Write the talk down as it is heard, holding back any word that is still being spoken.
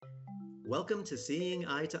Welcome to Seeing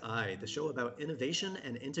Eye to Eye, the show about innovation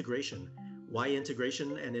and integration. Why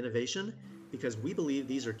integration and innovation? Because we believe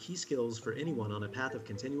these are key skills for anyone on a path of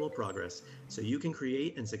continual progress, so you can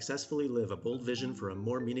create and successfully live a bold vision for a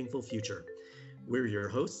more meaningful future. We're your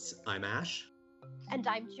hosts. I'm Ash. And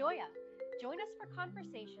I'm Joya. Join us for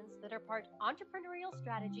conversations that are part entrepreneurial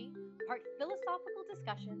strategy, part philosophical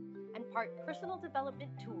discussion, and part personal development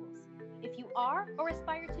tools. If you are or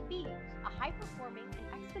aspire to be a high-performing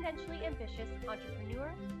and exponentially ambitious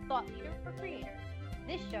entrepreneur, thought leader, or creator,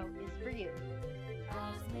 this show is for you.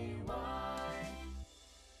 Ask me why.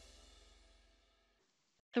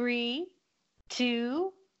 3,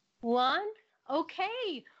 2, 1.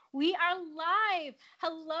 Okay, we are live.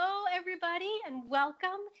 Hello, everybody, and welcome.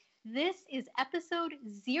 This is episode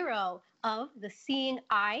 0 of the Seeing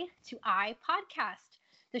Eye to Eye podcast,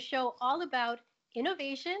 the show all about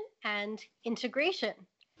innovation and integration.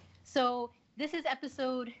 So this is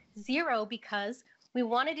episode 0 because we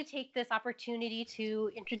wanted to take this opportunity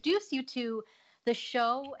to introduce you to the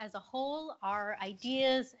show as a whole, our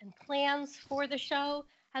ideas and plans for the show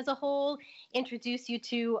as a whole, introduce you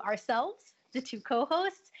to ourselves, the two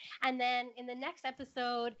co-hosts, and then in the next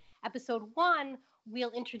episode, episode 1,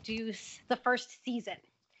 we'll introduce the first season.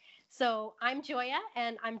 So I'm Joya,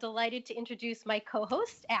 and I'm delighted to introduce my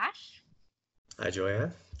co-host, Ash. Hi,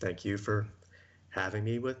 Joya. Thank you for having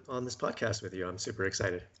me on this podcast with you. I'm super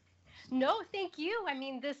excited. No, thank you. I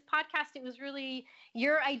mean, this podcast, it was really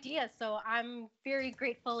your idea, so I'm very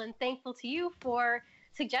grateful and thankful to you for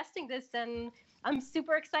suggesting this, and I'm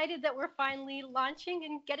super excited that we're finally launching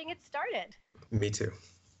and getting it started. Me too.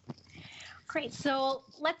 Great. So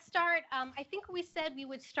let's start. I think we said we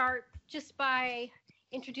would start just by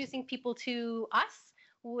introducing people to us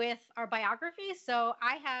with our biography. So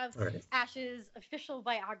I have Ash's official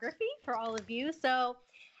biography for all of you. So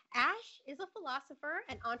Ash is a philosopher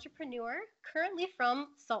and entrepreneur currently from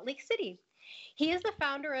Salt Lake City. He is the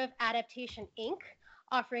founder of Adaptation Inc.,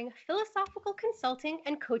 offering philosophical consulting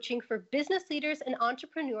and coaching for business leaders and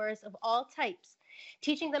entrepreneurs of all types,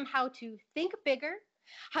 teaching them how to think bigger,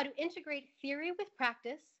 how to integrate theory with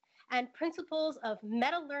practice, and principles of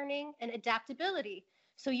meta-learning and adaptability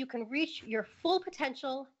so you can reach your full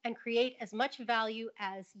potential and create as much value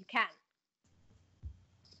as you can.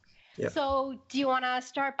 Yep. So do you want to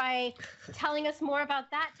start by telling us more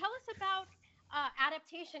about that? Tell us about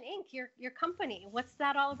Adaptation Inc., your company. What's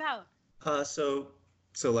that all about? So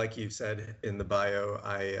like you said in the bio,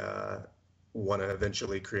 I want to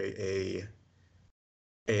eventually create a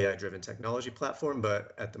AI-driven technology platform,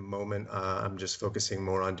 but at the moment, I'm just focusing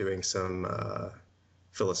more on doing some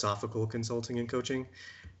philosophical consulting and coaching.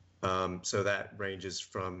 So that ranges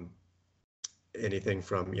from anything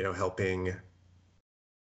from, helping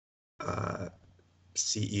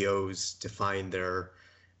CEOs define their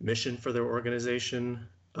mission for their organization,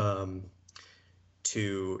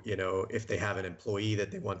 to, if they have an employee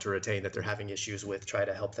that they want to retain that they're having issues with, try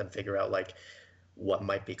to help them figure out what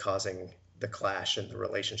might be causing the clash in the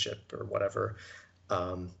relationship or whatever,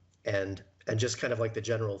 and just kind of like the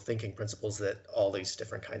general thinking principles that all these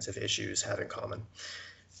different kinds of issues have in common.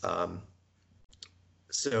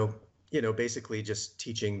 So basically just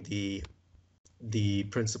teaching the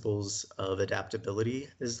principles of adaptability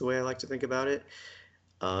is the way I like to think about it,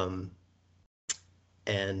 and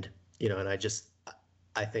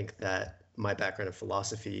I think that my background in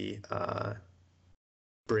philosophy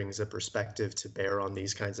brings a perspective to bear on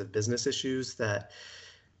these kinds of business issues that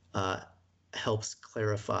helps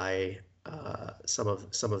clarify some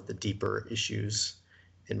of the deeper issues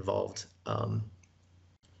involved.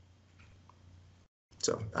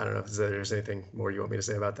 So I don't know if there's anything more you want me to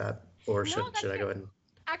say about that, or should I go ahead and...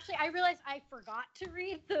 Actually, I realized I forgot to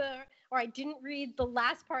read I didn't read the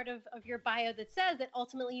last part of your bio that says that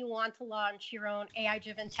ultimately you want to launch your own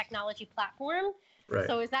AI-driven technology platform. Right.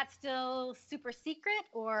 So is that still super secret,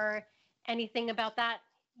 or anything about that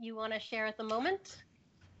you want to share at the moment?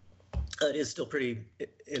 It is still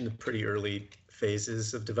in the pretty early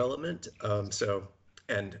phases of development.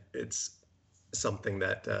 And it's something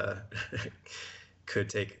that could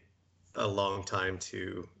take a long time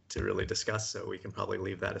to really discuss, so we can probably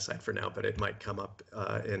leave that aside for now, but it might come up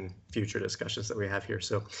in future discussions that we have here.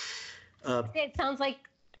 So it sounds like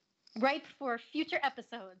ripe for future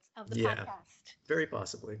episodes of the podcast. Very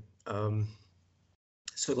possibly.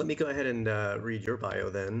 So let me go ahead and read your bio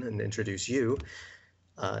then and introduce you.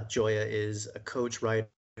 Joya is a coach, writer,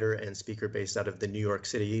 and speaker based out of the New York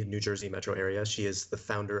City, New Jersey metro area. She is the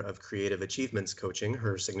founder of Creative Achievements Coaching,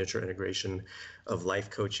 her signature integration of life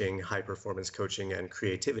coaching, high performance coaching, and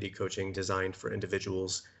creativity coaching designed for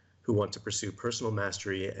individuals who want to pursue personal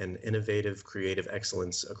mastery and innovative creative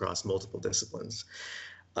excellence across multiple disciplines.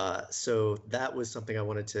 So that was something I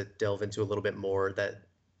wanted to delve into a little bit more. That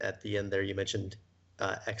at the end there you mentioned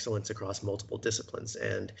excellence across multiple disciplines,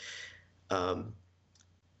 and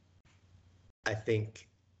I think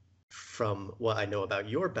from what I know about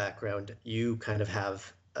your background, you kind of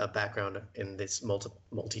have a background in this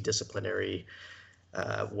multidisciplinary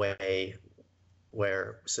way,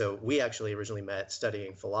 where, so we actually originally met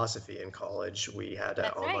studying philosophy in college. We had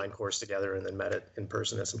an online course together and then met it in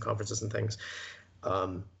person at some conferences and things.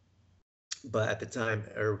 But at the time,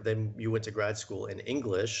 or then you went to grad school in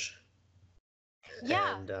English.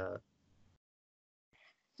 Yeah. And,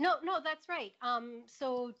 No, that's right.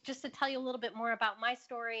 So just to tell you a little bit more about my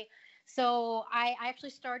story. So I actually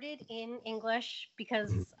started in English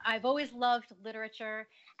because I've always loved literature.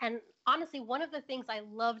 And honestly, one of the things I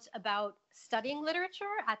loved about studying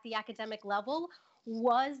literature at the academic level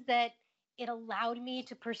was that it allowed me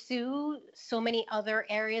to pursue so many other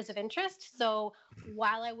areas of interest. So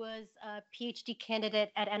while I was a PhD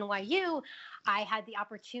candidate at NYU, I had the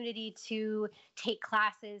opportunity to take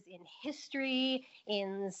classes in history,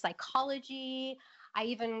 in psychology. I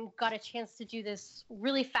even got a chance to do this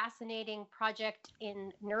really fascinating project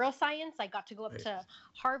in neuroscience. I got to go up to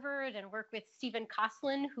Harvard and work with Stephen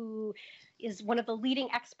Kosslyn, who is one of the leading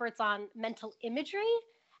experts on mental imagery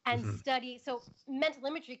and study. So mental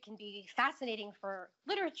imagery can be fascinating for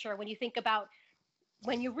literature when you think about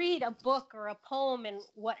when you read a book or a poem and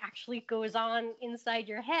what actually goes on inside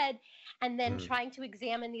your head, and then trying to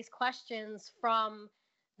examine these questions from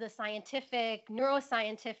the scientific,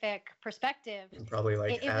 neuroscientific perspective. And probably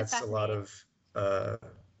like adds a lot of,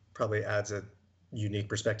 probably adds a unique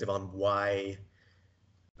perspective on why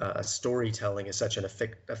storytelling is such an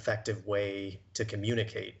effective way to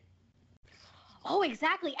communicate. Oh,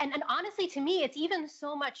 exactly. And honestly, to me, it's even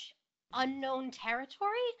so much unknown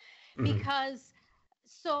territory because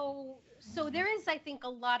so there is, I think, a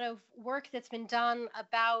lot of work that's been done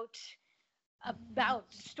about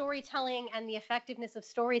storytelling and the effectiveness of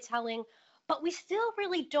storytelling, but we still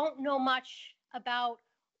really don't know much about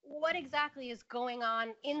what exactly is going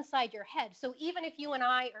on inside your head. So even if you and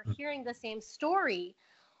I are hearing the same story,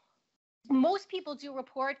 most people do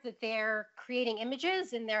report that they're creating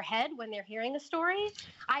images in their head when they're hearing a story.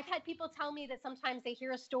 I've had people tell me that sometimes they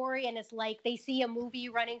hear a story and it's like they see a movie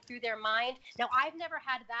running through their mind. Now, I've never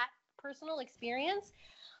had that personal experience,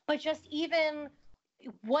 but just even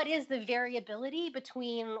what is the variability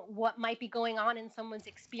between what might be going on in someone's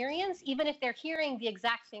experience, even if they're hearing the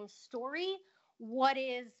exact same story, what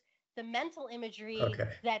is the mental imagery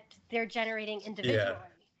that they're generating individually? Yeah.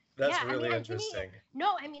 That's really interesting.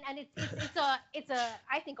 And it's a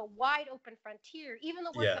I think a wide open frontier. Even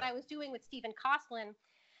the work that I was doing with Stephen Kosslyn,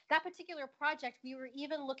 that particular project, we were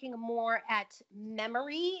even looking more at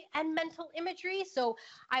memory and mental imagery. So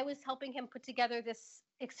I was helping him put together this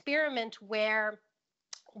experiment where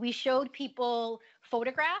we showed people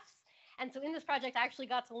photographs. And so in this project, I actually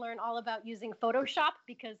got to learn all about using Photoshop,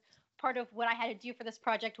 because part of what I had to do for this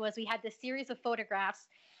project was we had this series of photographs,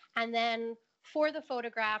 and then for the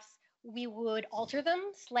photographs, we would alter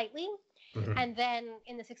them slightly. And then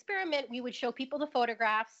in this experiment, we would show people the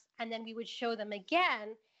photographs, and then we would show them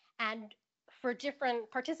again. And for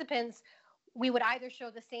different participants, we would either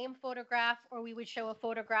show the same photograph or we would show a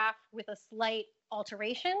photograph with a slight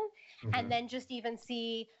alteration, and then just even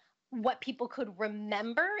see what people could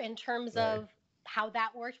remember in terms of how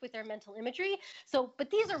that worked with their mental imagery. So,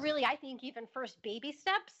 but these are really, I think, even first baby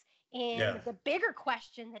steps in the bigger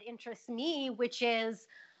question that interests me, which is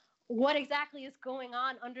what exactly is going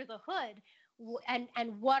on under the hood,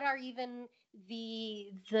 and what are even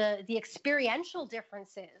the experiential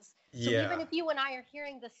differences. So even if you and I are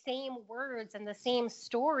hearing the same words and the same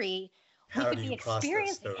story, we could be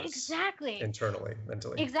experiencing internally,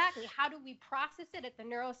 mentally. Exactly. How do we process it at the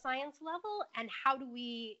neuroscience level, and how do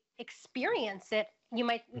we experience it? You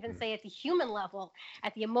might even say at the human level,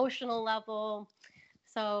 at the emotional level.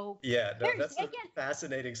 So that's a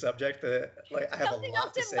fascinating subject that I have a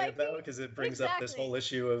lot to say about, because it brings up this whole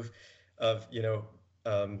issue of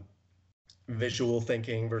visual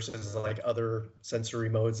thinking versus like other sensory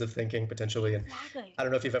modes of thinking potentially. And I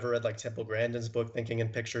don't know if you've ever read like Temple Grandin's book, Thinking in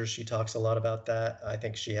Pictures. She talks a lot about that. I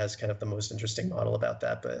think she has kind of the most interesting model about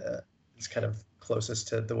that, but it's kind of closest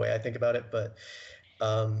to the way I think about it. But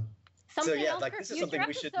this is something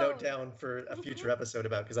we should note down for a future episode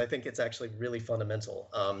about, because I think it's actually really fundamental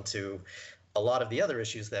to a lot of the other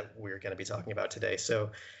issues that we're going to be talking about today.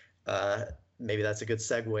 So maybe that's a good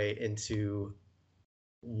segue into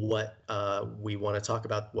what we want to talk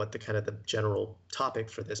about, what the kind of the general topic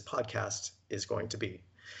for this podcast is going to be.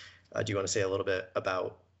 Do you want to say a little bit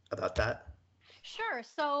about that? Sure.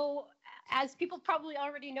 So, as people probably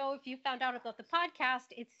already know, if you found out about the podcast,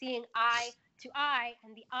 it's seeing eye to eye,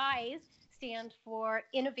 and the eyes stand for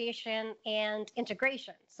innovation and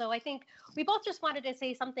integration. So, I think we both just wanted to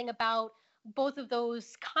say something about both of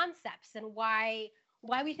those concepts and why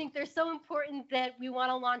we think they're so important that we want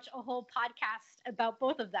to launch a whole podcast about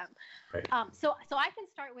both of them. Right. So I can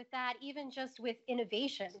start with that, even just with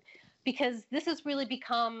innovation, because this has really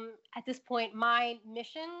become, at this point, my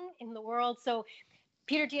mission in the world. So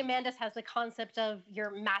Peter Diamandis has the concept of your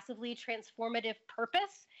massively transformative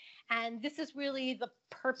purpose. And this is really the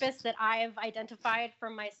purpose that I've identified for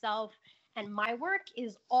myself. And my work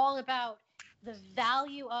is all about the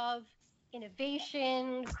value of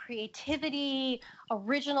innovation, creativity,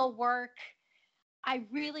 original work. I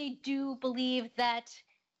really do believe that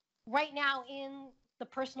right now in the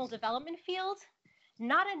personal development field,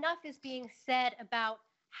 not enough is being said about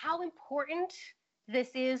how important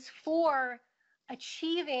this is for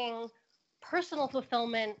achieving personal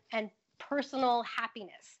fulfillment and personal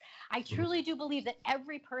happiness. I truly do believe that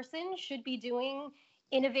every person should be doing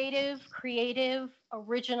innovative, creative,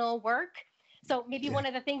 original work. So maybe one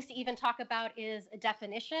of the things to even talk about is a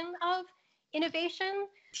definition of innovation.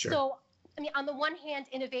 Sure. So, I mean, on the one hand,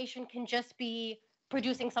 innovation can just be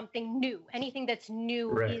producing something new. Anything that's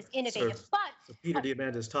new is innovative. So Peter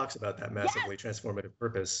Diamandis talks about that massively transformative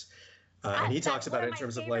purpose. And he talks about it in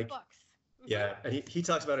terms of like, and he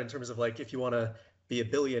talks about it in terms of like, if you want to be a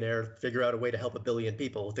billionaire, figure out a way to help a billion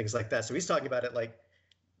people, things like that. So he's talking about it like,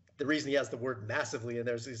 the reason he has the word massively in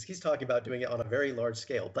there is he's talking about doing it on a very large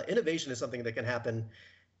scale. But innovation is something that can happen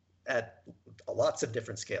at lots of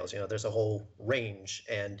different scales. You know, there's a whole range,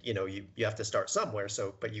 and you know, you have to start somewhere.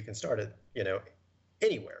 So, but you can start it, you know,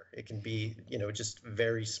 anywhere. It can be, you know, just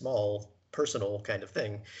very small, personal kind of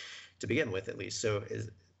thing to begin with, at least. So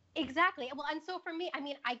exactly. Well, and so for me, I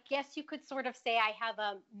mean, I guess you could sort of say I have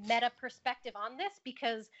a meta perspective on this,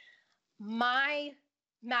 because my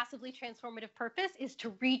massively transformative purpose is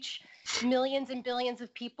to reach millions and billions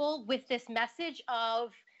of people with this message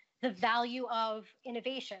of the value of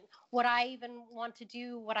innovation. What I even want to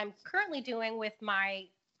do, what I'm currently doing with my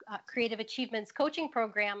Creative Achievements coaching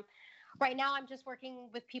program, right now I'm just working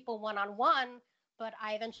with people one-on-one, but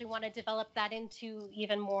I eventually want to develop that into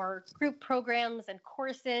even more group programs and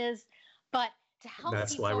courses. But to help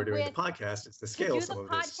that's people why we're doing the podcast, is to scale some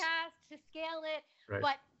of this. To scale it,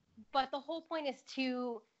 right. But the whole point is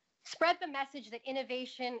to spread the message that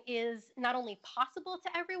innovation is not only possible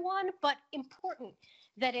to everyone, but important,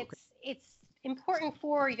 that it's important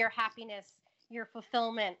for your happiness, your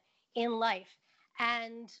fulfillment in life.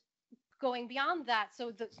 And going beyond that,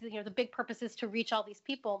 so the big purpose is to reach all these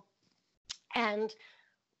people. And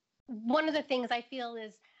one of the things I feel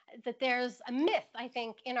is that there's a myth, I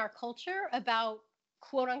think, in our culture about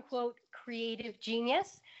quote unquote creative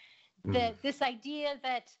genius, that this idea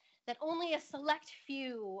that only a select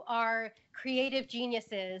few are creative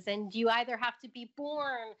geniuses, and you either have to be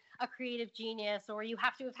born a creative genius or you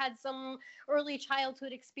have to have had some early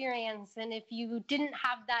childhood experience, and if you didn't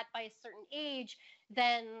have that by a certain age,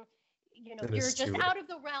 then you're just out of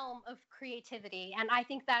the realm of creativity. And I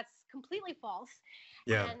think that's completely false.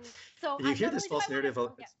 Yeah. And so you hear this false narrative,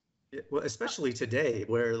 well, especially today,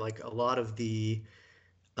 where like a lot of the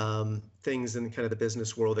things in kind of the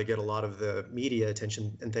business world, they get a lot of the media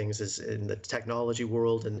attention and things is in the technology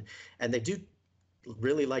world, and they do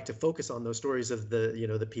really like to focus on those stories of the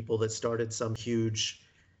the people that started some huge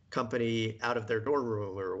company out of their dorm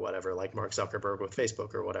room or whatever, like Mark Zuckerberg with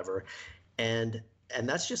Facebook or whatever, and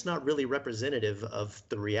that's just not really representative of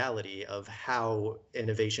the reality of how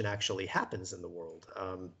innovation actually happens in the world.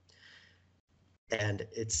 And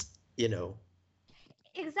it's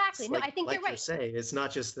exactly. Like, no, I think like you're right. You're saying, it's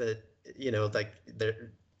not just that, like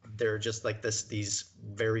they're just like these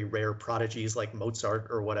very rare prodigies like Mozart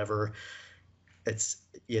or whatever. It's,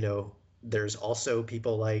 there's also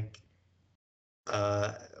people like,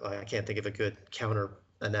 I can't think of a good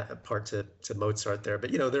counterpart to Mozart there,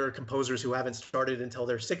 but there are composers who haven't started until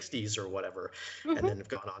their 60s or whatever, and then have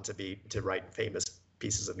gone on to write famous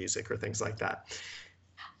pieces of music or things like that.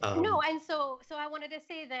 No, and so I wanted to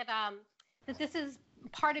say that that this is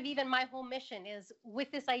part of even my whole mission, is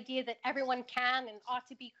with this idea that everyone can and ought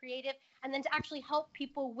to be creative, and then to actually help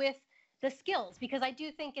people with the skills, because I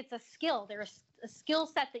do think it's a skill. There's a skill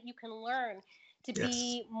set that you can learn to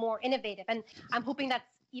be more innovative. And I'm hoping that's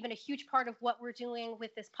even a huge part of what we're doing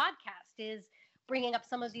with this podcast, is bringing up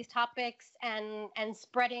some of these topics and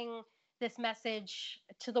spreading this message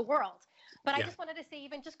to the world. But I just wanted to say,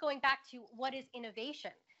 even just going back to what is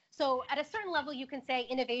innovation. So at a certain level, you can say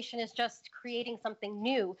innovation is just creating something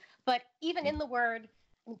new. But even in the word,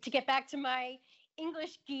 to get back to my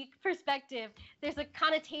English geek perspective, there's a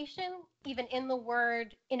connotation even in the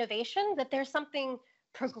word innovation that there's something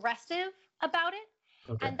progressive about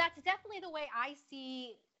it. Okay. And that's definitely the way I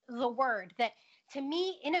see the word, that to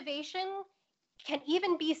me, innovation can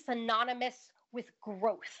even be synonymous with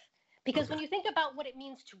growth. Because when you think about what it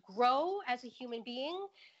means to grow as a human being,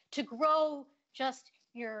 to grow just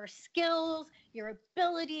your skills, your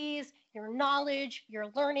abilities, your knowledge, your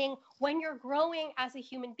learning, when you're growing as a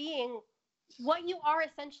human being, what you are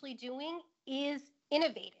essentially doing is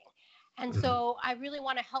innovating. And so I really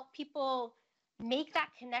want to help people make that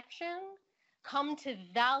connection, come to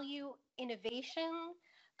value innovation,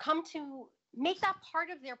 come to make that part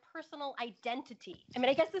of their personal identity. I mean,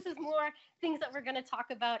 I guess this is more things that we're going to talk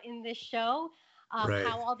about in this show, Right.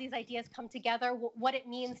 how all these ideas come together, what it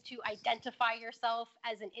means to identify yourself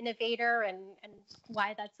as an innovator, and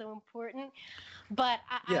why that's so important. But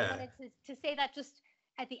I wanted to say that just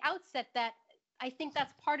at the outset, that I think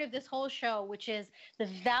that's part of this whole show, which is the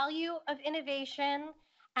value of innovation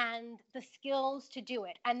and the skills to do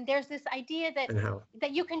it. And there's this idea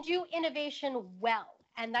that you can do innovation well.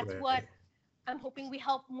 And that's what I'm hoping we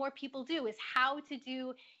help more people do, is how to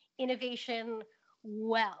do innovation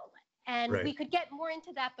well. And we could get more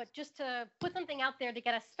into that, but just to put something out there to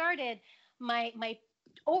get us started, my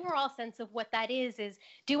overall sense of what that is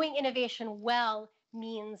doing innovation well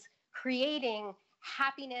means creating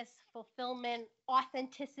happiness, fulfillment,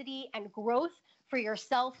 authenticity, and growth for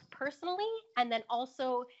yourself personally, and then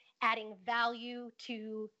also adding value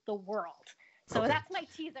to the world. So that's my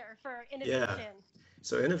teaser for innovation. Yeah.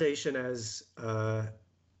 So innovation as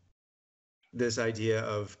this idea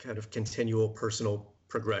of kind of continual personal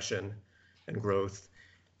progression and growth,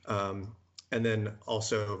 and then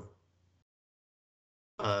also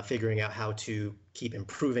figuring out how to keep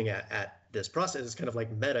improving at this process is kind of like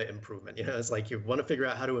meta improvement. You know, it's like you want to figure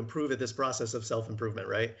out how to improve at this process of self-improvement,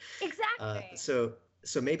 right? Exactly.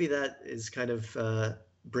 So maybe that is kind of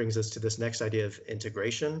brings us to this next idea of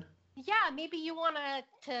integration. Yeah, maybe you want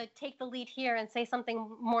to take the lead here and say something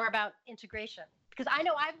more about integration, because I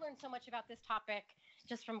know I've learned so much about this topic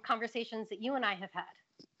just from conversations that you and I have had.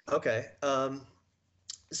 Okay.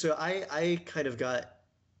 So I kind of got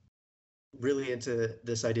really into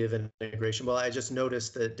this idea of integration. Well, I just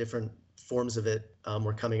noticed that different forms of it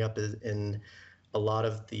were coming up in a lot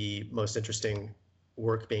of the most interesting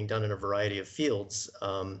work being done in a variety of fields,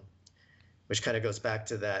 which kind of goes back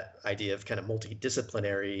to that idea of kind of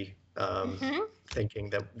multidisciplinary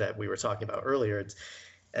thinking that we were talking about earlier.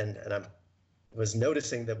 And I was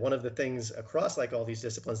noticing that one of the things across like all these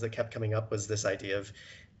disciplines that kept coming up was this idea of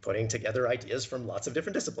putting together ideas from lots of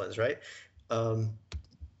different disciplines, right?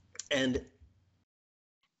 And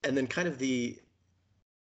then kind of the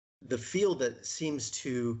field that seems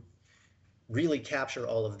to really capture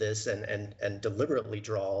all of this and deliberately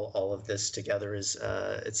draw all of this together is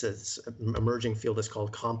it's an emerging field that's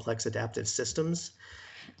called complex adaptive systems.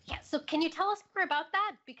 Yeah, so can you tell us more about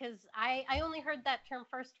that? Because I only heard that term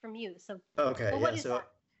first from you. So okay, what is that?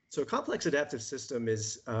 So a complex adaptive system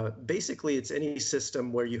is basically it's any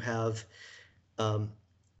system where you have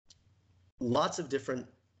lots of different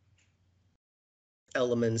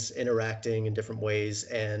elements interacting in different ways,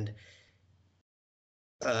 and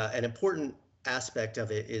an important aspect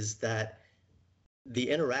of it is that the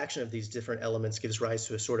interaction of these different elements gives rise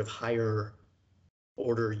to a sort of higher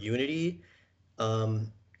order unity,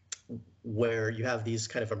 where you have these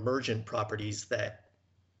kind of emergent properties that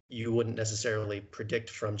you wouldn't necessarily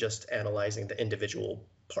predict from just analyzing the individual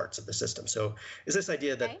parts of the system. So it's this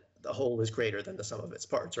idea that the whole is greater than the sum of its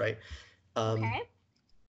parts, right?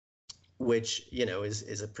 Which, you know,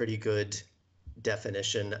 is a pretty good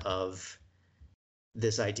definition of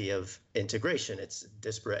this idea of integration. It's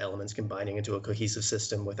disparate elements combining into a cohesive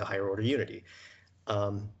system with a higher order unity.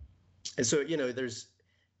 And so, you know,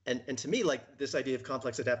 and to me, like this idea of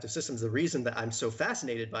complex adaptive systems, the reason that I'm so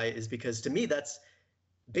fascinated by it is because to me, that's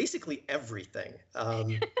basically everything.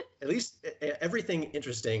 At least everything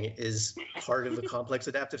interesting is part of a complex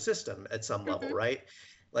adaptive system at some level, right?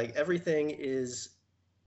 Like everything is.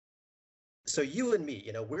 So you and me,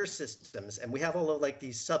 you know, we're systems, and we have all of like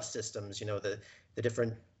these subsystems, you know, the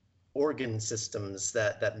different organ systems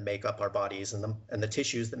that make up our bodies, and the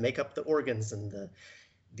tissues that make up the organs, and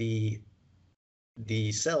the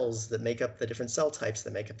cells that make up the different cell types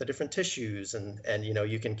that make up the different tissues, and you know,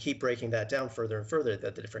 you can keep breaking that down further and further,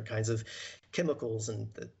 that the different kinds of chemicals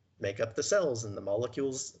and that make up the cells, and the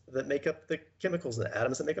molecules that make up the chemicals, and the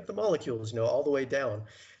atoms that make up the molecules, you know, all the way down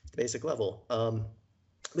to the basic level.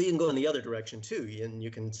 But you can go in the other direction too, and you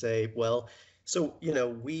can say, well, so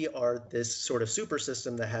we are this sort of super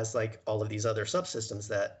system that has like all of these other subsystems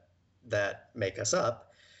that make us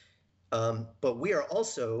up, but we are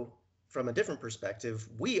also, from a different perspective,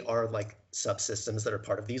 we are like subsystems that are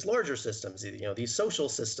part of these larger systems, these social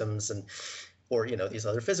systems, or these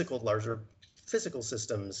other larger physical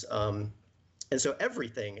systems, and so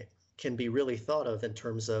everything can be really thought of in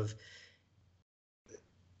terms of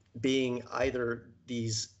being either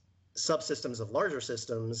these subsystems of larger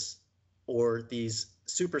systems or these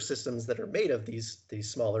super systems that are made of these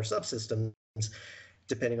smaller subsystems,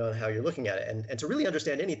 depending on how you're looking at it. And to really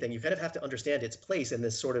understand anything, you kind of have to understand its place in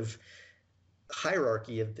this sort of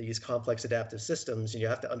hierarchy of these complex adaptive systems. And you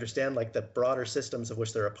have to understand like the broader systems of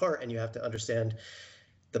which they're a part, and you have to understand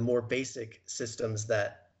the more basic systems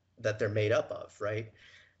that they're made up of, right?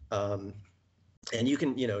 And you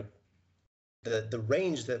can, the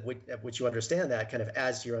range at which you understand that kind of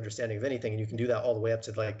adds to your understanding of anything, and you can do that all the way up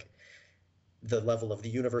to like the level of the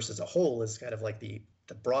universe as a whole is kind of like the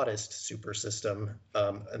broadest super system,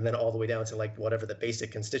 and then all the way down to like whatever the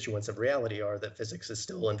basic constituents of reality are that physics is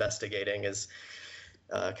still investigating is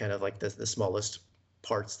kind of like the smallest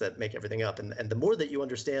parts that make everything up. And the more that you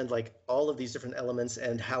understand like all of these different elements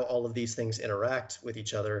and how all of these things interact with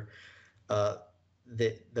each other,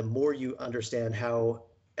 the more you understand how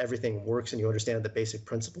everything works, and you understand the basic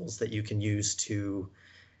principles that you can use to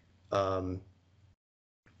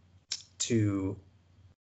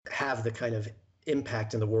have the kind of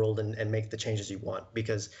impact in the world and make the changes you want.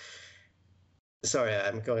 Because, sorry,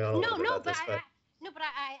 I'm going on a little bit about this, but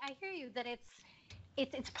I hear you that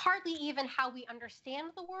it's partly even how we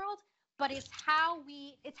understand the world, but it's how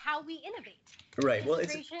we innovate. Right. Well,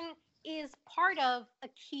 innovation is part of a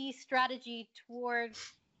key strategy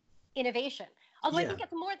towards innovation. Although I think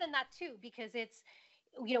it's more than that too, because it's,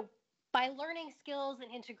 by learning skills and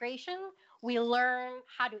integration, we learn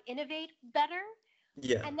how to innovate better.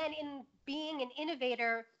 Yeah. And then in being an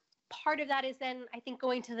innovator, part of that is then, I think,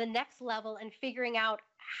 going to the next level and figuring out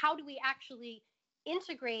how do we actually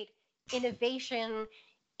integrate innovation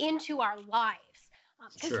into our lives.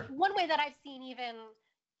 Because one way that I've seen even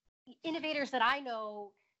innovators that I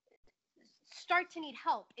know start to need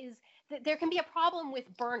help is that there can be a problem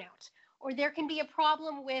with burnout, or there can be a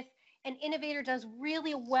problem with an innovator does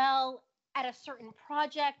really well at a certain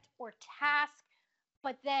project or task,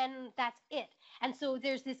 but then that's it. And so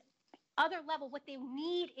there's this other level. What they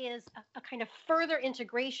need is a kind of further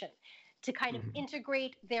integration to kind of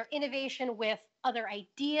integrate their innovation with other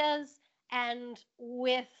ideas and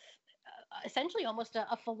with essentially almost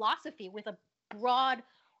a philosophy, with a broad,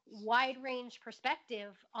 wide range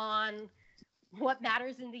perspective on what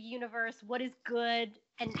matters in the universe, what is good,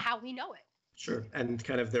 and how we know it. Sure. And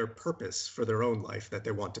kind of their purpose for their own life that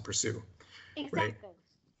they want to pursue. Exactly.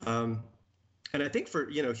 Right? And I think for,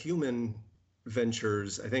 human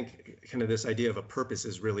ventures, I think kind of this idea of a purpose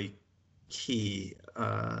is really key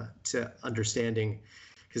to understanding,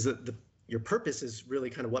 because your purpose is really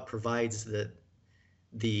kind of what provides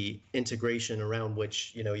the integration around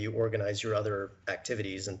which, you organize your other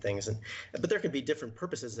activities and things. But there can be different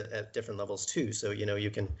purposes at different levels too. So, you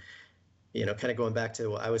can, kind of going back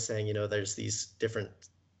to what I was saying, there's these different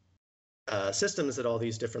systems at all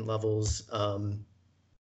these different levels,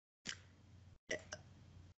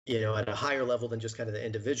 at a higher level than just kind of the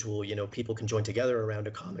individual. People can join together around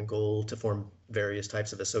a common goal to form various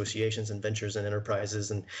types of associations and ventures and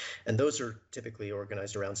enterprises. And those are typically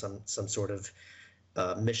organized around some sort of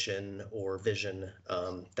mission or vision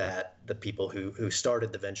that the people who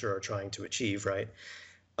started the venture are trying to achieve, right?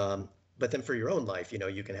 But then for your own life,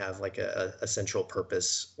 you can have like a central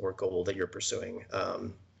purpose or goal that you're pursuing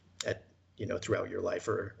throughout your life,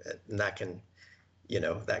 and that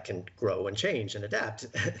can grow and change and adapt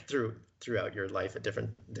throughout your life at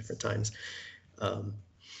different times.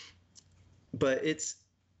 But it's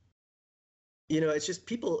just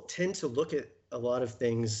people tend to look at a lot of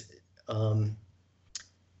things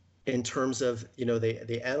in terms of,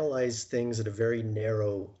 they analyze things at a very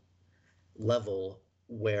narrow level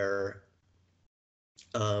where,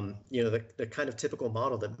 the kind of typical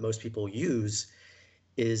model that most people use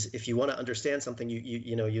is, if you want to understand something,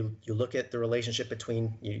 you look at the relationship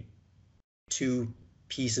between two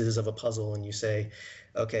pieces of a puzzle, and you say,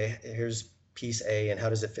 okay, here's piece A, and how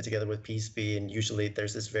does it fit together with piece B? And usually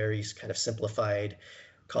there's this very kind of simplified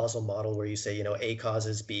causal model where you say, A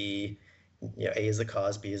causes B, A is the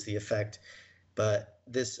cause, B is the effect. But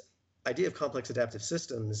this idea of complex adaptive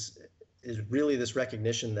systems is really this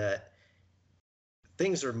recognition that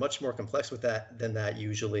things are much more complex with that than that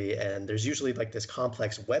usually, and there's usually like this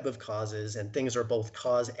complex web of causes, and things are both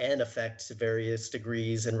cause and effect to various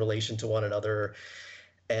degrees in relation to one another,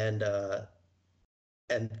 and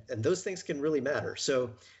those things can really matter. So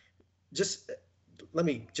just let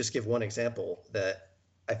me just give one example that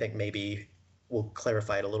I think maybe will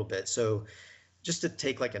clarify it a little bit. So just to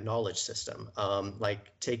take like a knowledge system,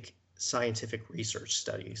 like take scientific research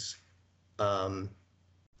studies.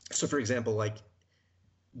 So for example, like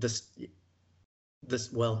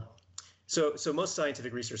so most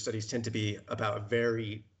scientific research studies tend to be about a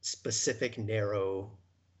very specific, narrow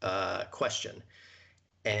question,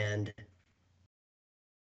 and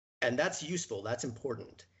that's useful, that's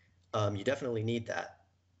important. You definitely need that.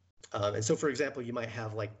 And so, for example, you might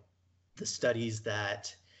have like the studies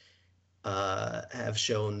that have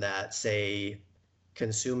shown that, say,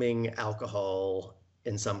 consuming alcohol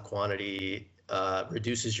in some quantity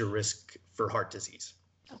reduces your risk for heart disease.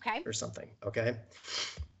 Okay. Or something. Okay.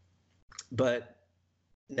 But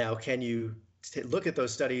now, can you look at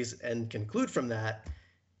those studies and conclude from that,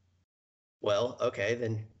 well, okay,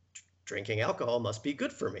 then drinking alcohol must be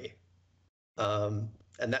good for me. And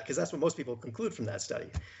that, because that's what most people conclude from that study.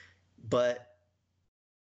 But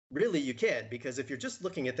really you can't, because if you're just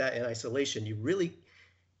looking at that in isolation, you really,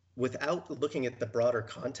 without looking at the broader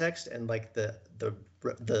context and like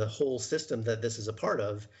the whole system that this is a part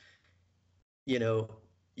of, you know,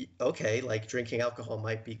 okay, like drinking alcohol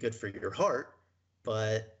might be good for your heart,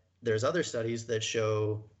 but there's other studies that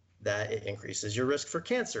show that it increases your risk for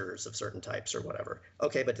cancers of certain types or whatever.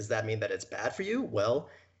 Okay, but does that mean that it's bad for you? Well,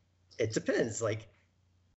 it depends. Like,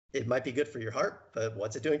 it might be good for your heart, but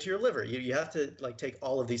what's it doing to your liver? You have to like take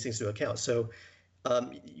all of these things into account. So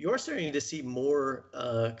you're starting to see more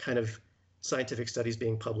kind of scientific studies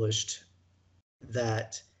being published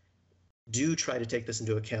that do try to take this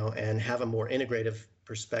into account and have a more integrative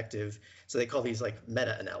perspective. So they call these like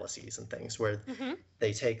meta-analyses and things, where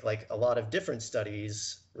they take like a lot of different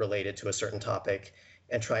studies related to a certain topic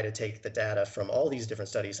and try to take the data from all these different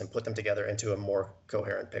studies and put them together into a more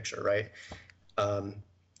coherent picture, right?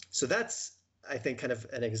 So that's, I think, kind of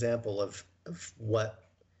an example of what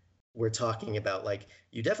we're talking about. Like,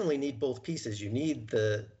 you definitely need both pieces. You need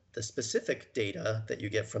the specific data that you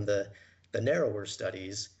get from the narrower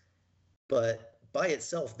studies, but by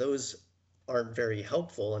itself, those aren't very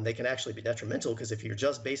helpful, and they can actually be detrimental, because if you're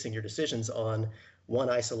just basing your decisions on one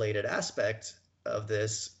isolated aspect of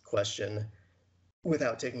this question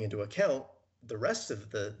without taking into account the rest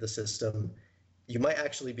of the system, you might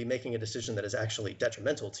actually be making a decision that is actually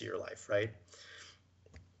detrimental to your life, right?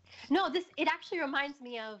 No, it actually reminds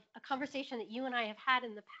me of a conversation that you and I have had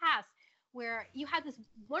in the past, where you had this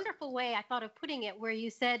wonderful way, I thought, of putting it, where you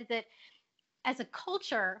said that as a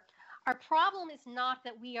culture, our problem is not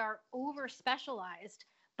that we are over specialized,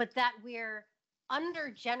 but that we're under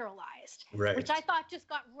generalized, right. Which I thought just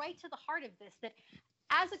got right to the heart of this, that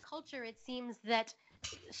as a culture, it seems that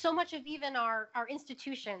so much of even our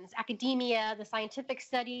institutions, academia, the scientific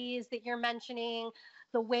studies that you're mentioning,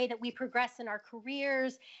 the way that we progress in our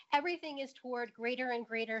careers, everything is toward greater and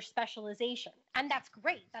greater specialization. And that's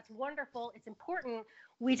great. That's wonderful. It's important.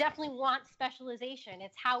 We definitely want specialization.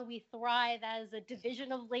 It's how we thrive as a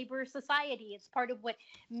division of labor society. It's part of what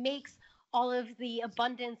makes all of the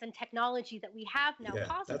abundance and technology that we have now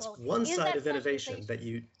possible. That's one side of innovation that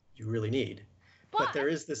you really need. But there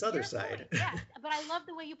is this other side. Yes, but I love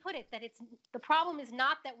the way you put it, that the problem is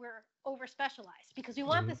not that we're over specialized, because we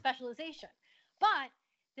want the specialization, but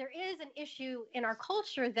there is an issue in our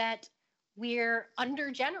culture that we're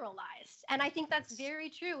under generalized. And I think that's very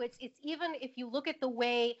true. It's even if you look at the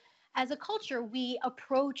way as a culture we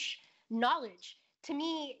approach knowledge. To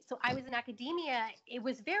me, so I was in academia, it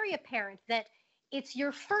was very apparent that it's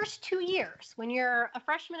your first 2 years, when you're a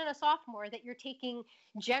freshman and a sophomore, that you're taking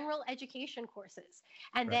general education courses.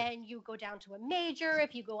 And then you go down to a major.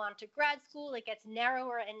 If you go on to grad school, it gets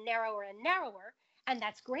narrower and narrower and narrower. And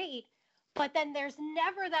that's great. But then there's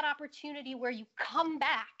never that opportunity where you come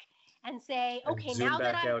back and say, okay, now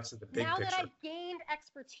that I've gained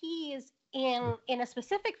expertise in a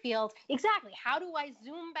specific field, exactly, how do I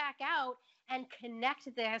zoom back out and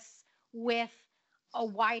connect this with a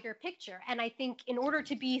wider picture? And I think in order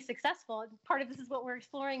to be successful, part of this is what we're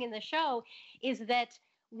exploring in the show, is that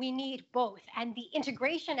we need both. And the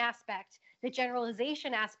integration aspect, the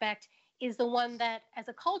generalization aspect, is the one that as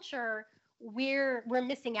a culture we're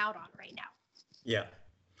missing out on right now. Yeah.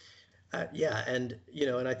 And,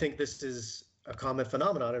 and I think this is a common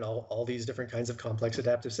phenomenon in all these different kinds of complex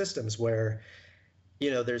adaptive systems, where,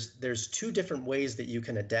 there's two different ways that you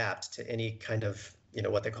can adapt to any kind of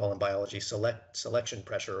what they call in biology selection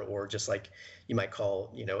pressure, or just like you might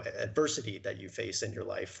call, adversity that you face in your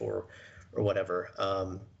life, or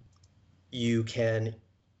whatever. You can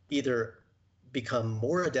either become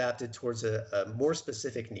more adapted towards a more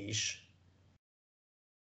specific niche,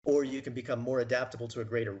 or you can become more adaptable to a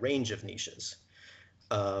greater range of niches.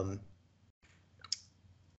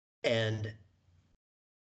 And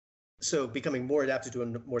so becoming more adapted to a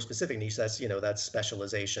more specific niche, that's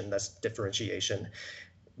specialization, that's differentiation.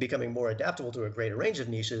 Becoming more adaptable to a greater range of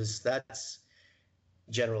niches, that's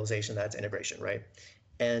generalization, that's integration, right?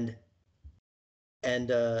 And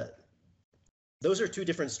those are two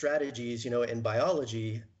different strategies, in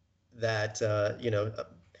biology that,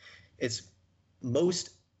 it's most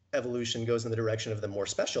evolution goes in the direction of the more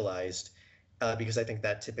specialized, because I think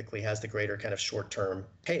that typically has the greater kind of short-term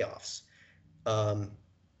payoffs.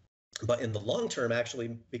 But in the long term,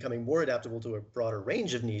 actually becoming more adaptable to a broader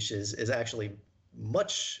range of niches is actually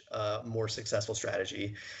much more successful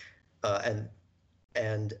strategy.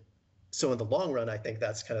 And so in the long run, I think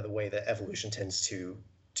that's kind of the way that evolution tends to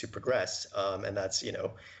progress. And that's,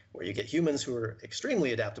 where you get humans who are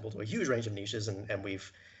extremely adaptable to a huge range of niches, and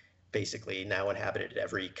we've basically now inhabited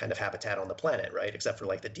every kind of habitat on the planet, right? Except for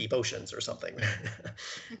like the deep oceans or something.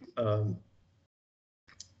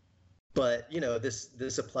 But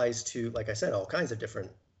this applies to, like I said, all kinds of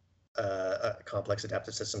different complex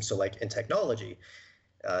adaptive systems. So like in technology,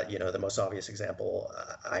 the most obvious example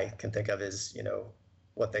I can think of is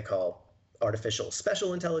what they call artificial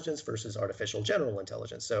special intelligence versus artificial general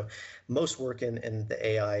intelligence. So most work in the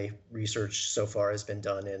AI research so far has been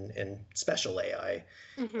done in special AI,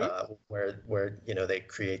 where they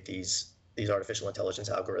create these artificial intelligence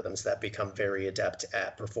algorithms that become very adept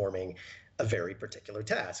at performing a very particular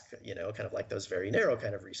task, kind of like those very narrow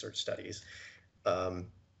kind of research studies.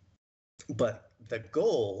 But the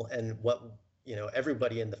goal, and what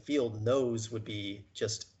everybody in the field knows would be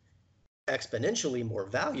just exponentially more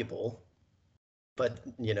valuable, but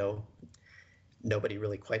nobody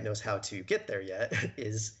really quite knows how to get there yet,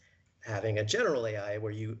 is having a general AI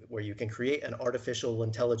where you can create an artificial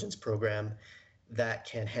intelligence program that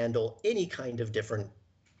can handle any kind of different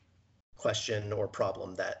question or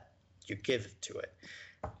problem that you give to it.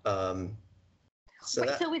 So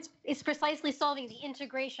it's precisely solving the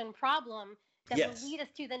integration problem that will lead us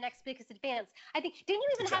to the next biggest advance. I think, didn't you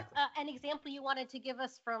even have an example you wanted to give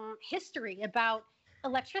us from history about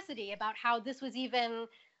electricity, about how this was even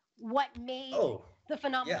what made the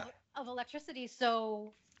phenomenon of electricity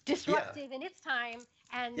so disruptive in its time,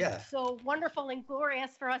 and so wonderful and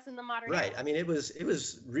glorious for us in the modern era? I mean, it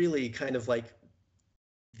was really kind of like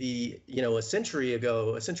a century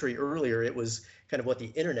earlier, it was kind of what the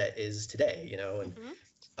internet is today,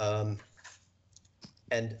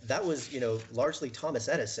 and that was, largely Thomas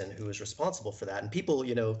Edison who was responsible for that. And people,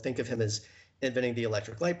 think of him as inventing the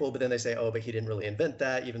electric light bulb, but then they say, but he didn't really invent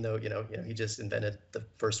that, even though, he just invented the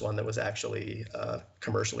first one that was actually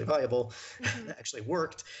commercially viable, actually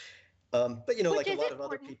worked. But, like a lot of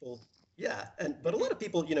other people, but a lot of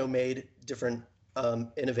people, made different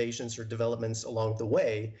innovations or developments along the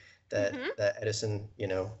way that Edison,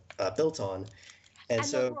 built on. And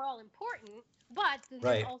so those were all important, but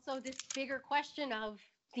there's also this bigger question of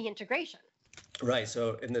the integration. Right.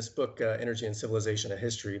 So in this book, Energy and Civilization: A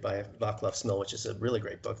History by Václav Smil, which is a really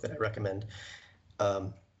great book that I recommend,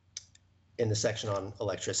 in the section on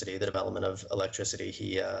electricity, the development of electricity,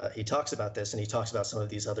 he talks about this, and he talks about some of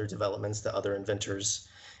these other developments that other inventors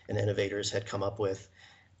and innovators had come up with.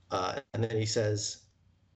 And then he says,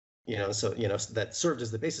 that served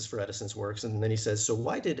as the basis for Edison's works. And then he says, so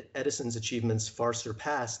why did Edison's achievements far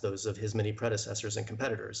surpass those of his many predecessors and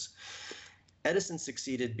competitors? Edison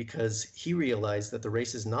succeeded because he realized that the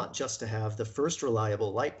race is not just to have the first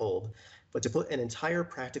reliable light bulb, but to put an entire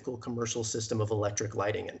practical commercial system of electric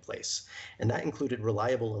lighting in place. And that included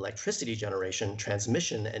reliable electricity generation,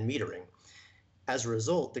 transmission, and metering. As a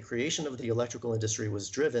result, the creation of the electrical industry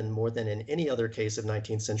was driven more than in any other case of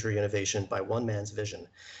 19th century innovation by one man's vision.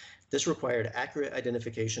 This required accurate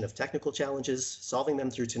identification of technical challenges, solving them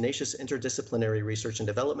through tenacious interdisciplinary research and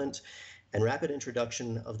development, and rapid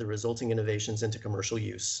introduction of the resulting innovations into commercial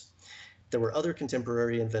use. There were other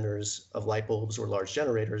contemporary inventors of light bulbs or large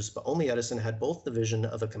generators, but only Edison had both the vision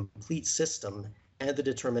of a complete system and the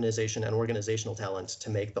determination and organizational talent to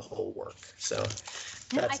make the whole work. So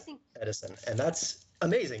that's Edison. And that's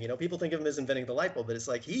amazing. People think of him as inventing the light bulb, but it's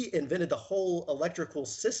like he invented the whole electrical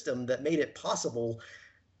system that made it possible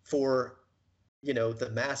for the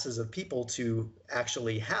masses of people to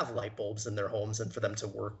actually have light bulbs in their homes, and for them to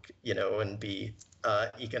work, and be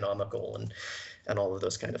economical and all of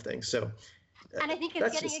those kind of things. So, and I think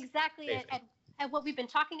it's getting exactly at what we've been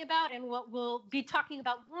talking about and what we'll be talking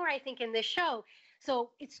about more, I think, in this show. So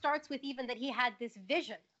it starts with even that he had this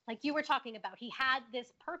vision, like you were talking about. He had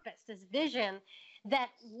this purpose, this vision that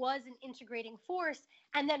was an integrating force.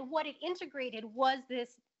 And then what it integrated was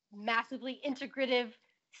this massively integrative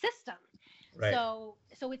system. Right. So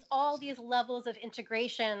it's all these levels of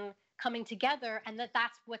integration coming together, and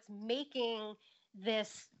that's what's making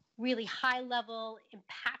this really high level,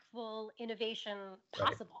 impactful innovation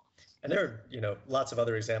possible. Right. And there are, lots of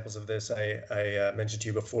other examples of this. I mentioned to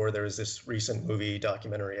you before, there was this recent movie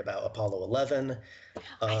documentary about Apollo 11.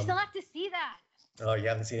 I still have to see that. Oh, you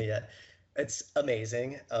haven't seen it yet? It's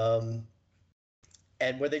amazing.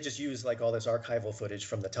 And where they just use like all this archival footage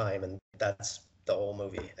from the time, and that's the whole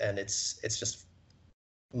movie. And it's just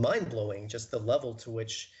mind-blowing, just the level to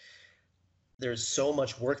which there's so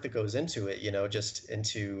much work that goes into it, just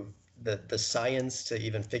into the science to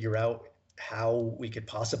even figure out how we could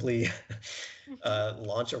possibly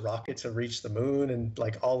launch a rocket to reach the moon, and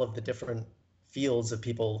like all of the different fields of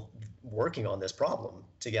people working on this problem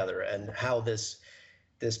together, and how this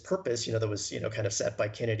purpose, that was, kind of set by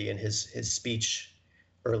Kennedy in his speech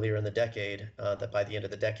earlier in the decade, that by the end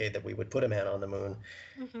of the decade that we would put a man on the moon,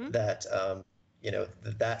 that,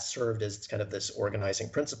 that served as kind of this organizing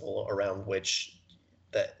principle around which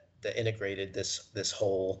that integrated this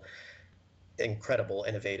whole incredible,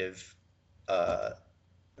 innovative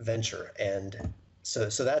venture. And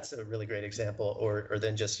so that's a really great example. Or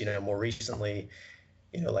then just, more recently,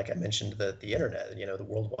 like I mentioned, the internet, the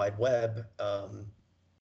World Wide Web.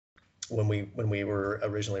 When we were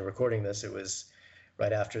originally recording this, it was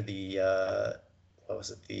right after the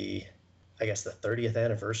I guess the 30th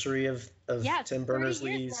anniversary of Tim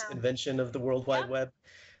Berners-Lee's invention of the World Wide Web,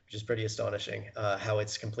 which is pretty astonishing, how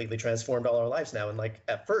it's completely transformed all our lives now. And like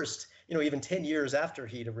at first, even 10 years after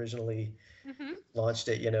he'd originally launched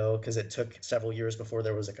it, because it took several years before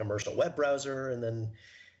there was a commercial web browser, and then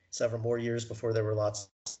several more years before there were lots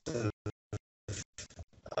of,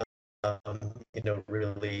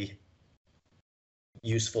 really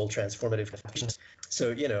useful transformative applications.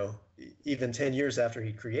 So, even 10 years after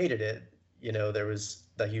he created it, there was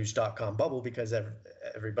the huge dot-com bubble, because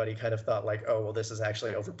everybody kind of thought like, oh, well, this is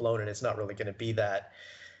actually overblown and it's not really going to be that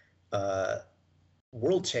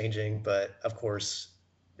world-changing. But of course,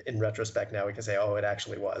 in retrospect now we can say, oh, it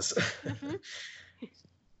actually was.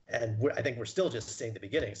 And I think we're still just seeing the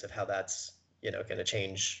beginnings of how that's, going to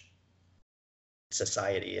change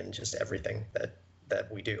society and just everything that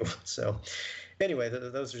we do. So anyway,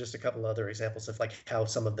 those are just a couple other examples of like how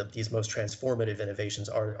some of these most transformative innovations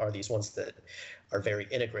are these ones that are very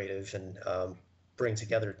integrative and bring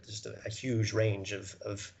together just a huge range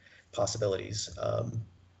of possibilities.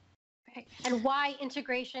 Right. And why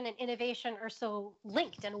integration and innovation are so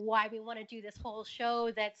linked, and why we want to do this whole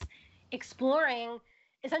show that's exploring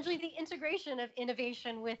essentially the integration of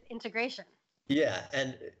innovation with integration. Yeah,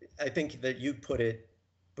 and I think that you put it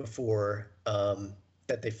before,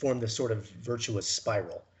 that they form this sort of virtuous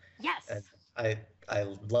spiral. Yes. And I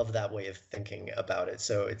love that way of thinking about it.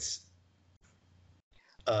 So it's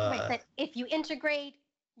right, that if you integrate,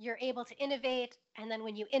 you're able to innovate, and then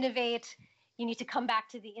when you innovate, you need to come back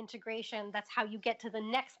to the integration. That's how you get to the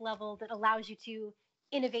next level that allows you to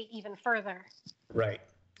innovate even further. Right.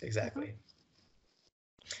 Exactly.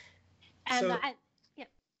 And so,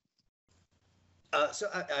 so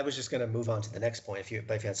I was just going to move on to the next point. If you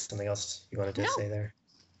had something else you wanted to say there.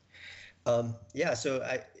 Yeah. So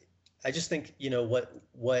I just think,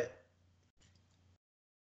 what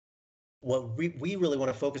we really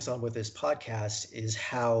want to focus on with this podcast is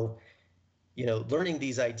how, learning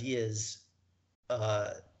these ideas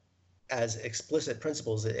as explicit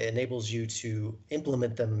principles, it enables you to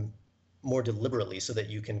implement them more deliberately so that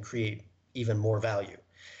you can create even more value.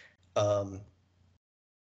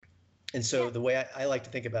 And so the way I like to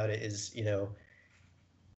think about it is,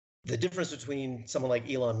 the difference between someone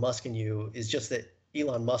like Elon Musk and you is just that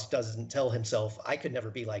Elon Musk doesn't tell himself, I could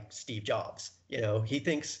never be like Steve Jobs. He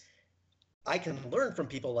thinks I can learn from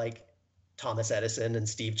people like Thomas Edison and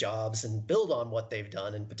Steve Jobs and build on what they've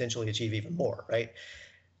done and potentially achieve even more, right?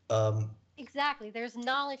 Exactly. There's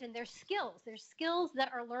knowledge and there's skills. There's skills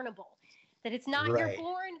that are learnable. That it's not you're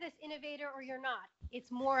born this innovator or you're not.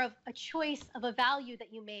 It's more of a choice of a value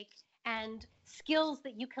that you make and skills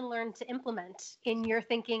that you can learn to implement in your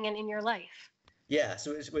thinking and in your life. Yeah.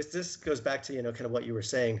 So this goes back to, kind of what you were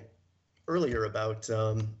saying earlier about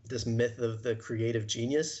this myth of the creative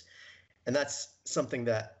genius. And that's something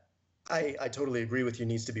that I totally agree with you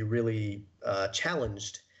needs to be really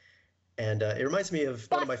challenged. And it reminds me of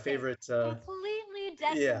one of my favorite... completely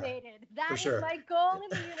decimated. Yeah, that is my goal in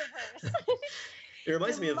the universe. It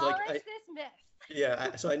reminds me of like... this myth.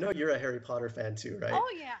 Yeah, so I know you're a Harry Potter fan too, right?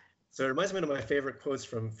 Oh, yeah. So it reminds me of one of my favorite quotes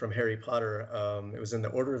from Harry Potter. It was in the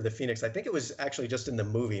Order of the Phoenix. I think it was actually just in the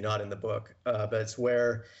movie, not in the book. But it's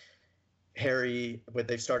where when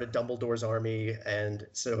they've started Dumbledore's army, and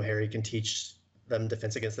so Harry can teach them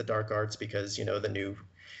defense against the dark arts because, the new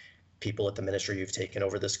people at the ministry who've taken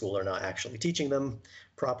over the school are not actually teaching them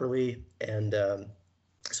properly. And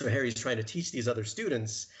so Harry's trying to teach these other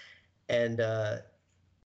students, and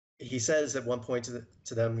he says at one point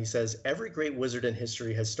to them, he says, every great wizard in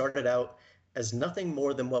history has started out as nothing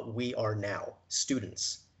more than what we are now,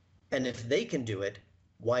 students. And if they can do it,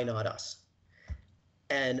 why not us?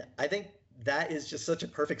 And I think that is just such a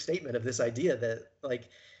perfect statement of this idea that, like,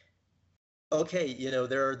 okay,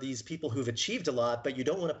 there are these people who've achieved a lot, but you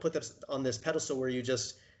don't want to put them on this pedestal where you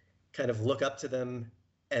just kind of look up to them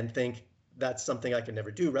and think that's something I can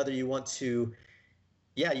never do. Rather, you want to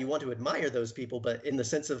admire those people, but in the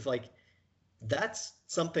sense of, like, that's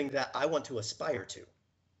something that I want to aspire to,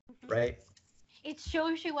 right? It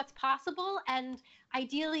shows you what's possible, and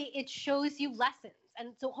ideally it shows you lessons.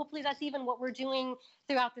 And so hopefully that's even what we're doing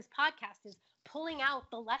throughout this podcast, is pulling out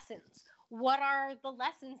the lessons. What are the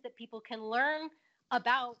lessons that people can learn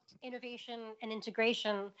about innovation and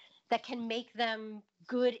integration that can make them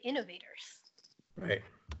good innovators? Right,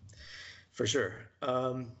 for sure.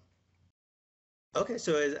 Okay,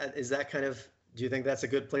 so is that kind of, do you think that's a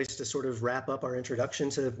good place to sort of wrap up our introduction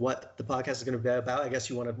to what the podcast is going to be about? I guess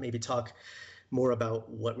you want to maybe talk more about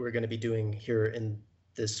what we're going to be doing here in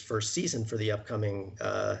this first season for the upcoming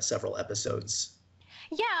several episodes.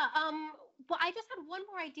 Yeah, well, I just had one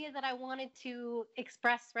more idea that I wanted to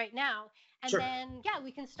express right now. And Sure. Then,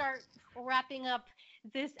 we can start wrapping up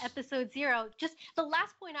this episode 0. Just the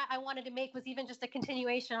last point I wanted to make was even just a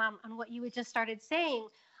continuation on what you had just started saying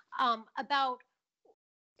about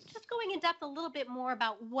just going in depth a little bit more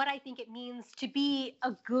about what I think it means to be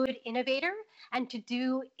a good innovator and to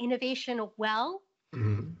do innovation well.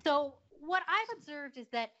 Mm-hmm. So what I've observed is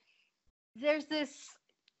that there's this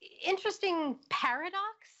interesting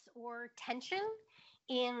paradox or tension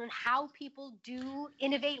in how people do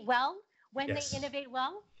innovate well when Yes. they innovate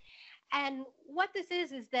well. And what this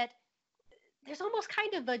is that there's almost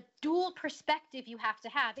kind of a dual perspective you have to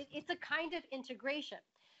have. It's a kind of integration.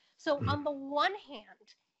 So on the one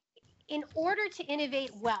hand, in order to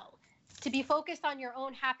innovate well, to be focused on your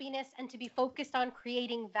own happiness and to be focused on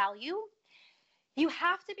creating value, you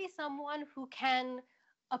have to be someone who can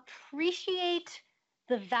appreciate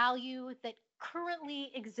the value that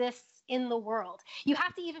currently exists in the world. You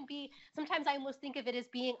have to even be, sometimes I almost think of it as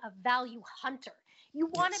being a value hunter. You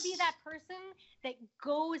want to be that person that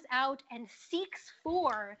goes out and seeks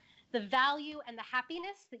for the value and the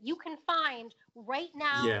happiness that you can find right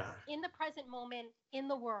now in the present moment in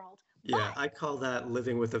the world. Yeah, I call that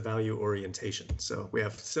living with a value orientation. So we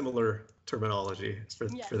have similar terminology for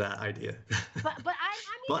that idea. But I'm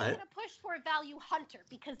even going to push for a value hunter,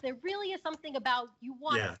 because there really is something about you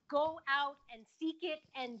want to go out and seek it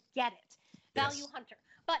and get it. Value hunter.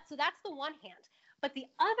 But so that's the one hand. But the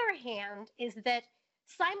other hand is that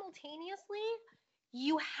simultaneously,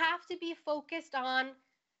 you have to be focused on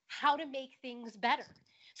how to make things better.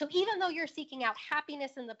 So even though you're seeking out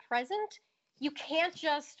happiness in the present, you can't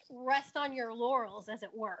just rest on your laurels, as it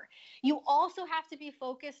were. You also have to be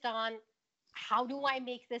focused on, how do I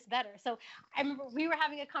make this better? So I remember we were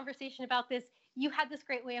having a conversation about this. You had this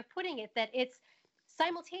great way of putting it, that it's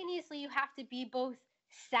simultaneously you have to be both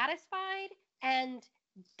satisfied and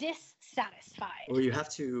dissatisfied. Or you have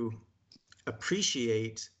to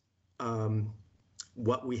appreciate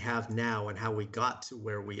what we have now and how we got to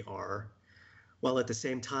where we are, while at the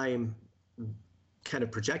same time kind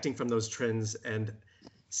of projecting from those trends and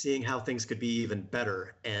seeing how things could be even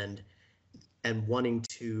better, and wanting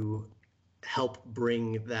to help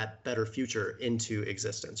bring that better future into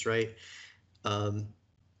existence, right? And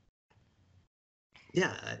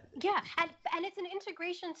it's an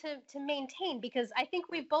integration to maintain, because I think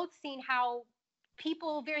we've both seen how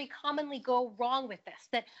people very commonly go wrong with this.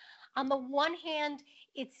 That on the one hand,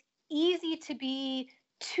 it's easy to be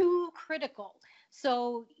too critical.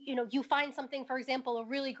 So, you find something, for example, a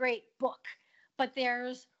really great book, but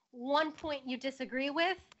there's one point you disagree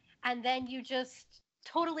with, and then you just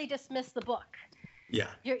totally dismiss the book. Yeah.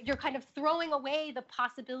 You're kind of throwing away the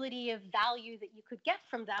possibility of value that you could get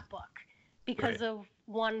from that book because of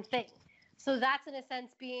one thing. So that's, in a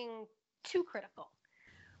sense, being too critical.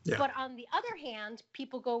 Yeah. But on the other hand,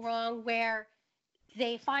 people go wrong where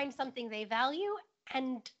they find something they value,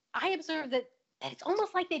 and I observe that it's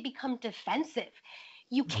almost like they become defensive.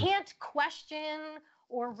 You can't question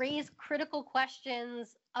or raise critical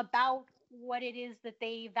questions about what it is that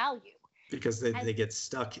they value. Because they get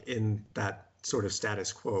stuck in that sort of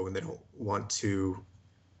status quo, and they don't want to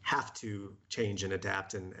have to change and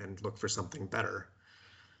adapt and look for something better.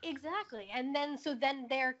 Exactly. And then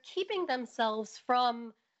they're keeping themselves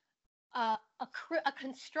from a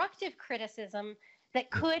constructive criticism that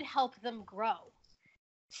could help them grow.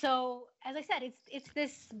 So, as I said, it's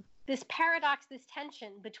this paradox, this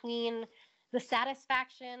tension between the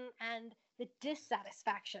satisfaction and the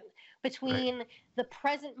dissatisfaction, between the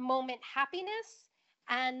present moment happiness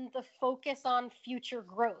and the focus on future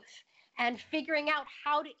growth, and figuring out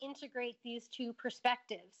how to integrate these two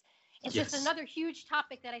perspectives. It's just another huge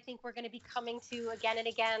topic that I think we're going to be coming to again and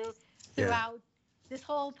again throughout this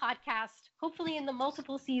whole podcast, hopefully in the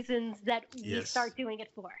multiple seasons that we start doing it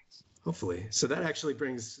for. Hopefully. So that actually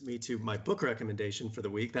brings me to my book recommendation for the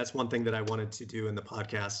week. That's one thing that I wanted to do in the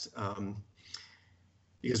podcast,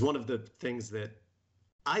 because one of the things that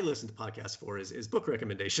I listen to podcasts for is book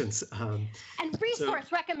recommendations. And resource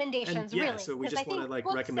recommendations, really. So we just want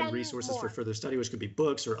to recommend resources for further study, which could be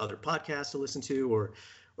books or other podcasts to listen to or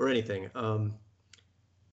anything.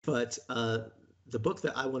 But the book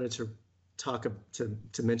that I wanted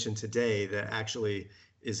to mention today that actually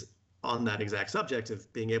is on that exact subject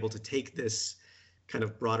of being able to take this kind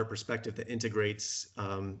of broader perspective that integrates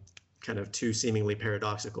kind of two seemingly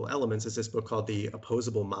paradoxical elements is this book called The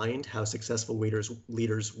Opposable Mind: How Successful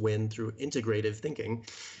Leaders Win Through Integrative Thinking.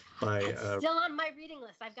 It's still on my reading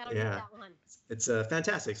list. I've got to read that one. It's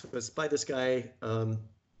fantastic. So it's by this guy,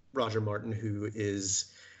 Roger Martin, who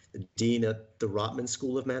is the dean at the Rotman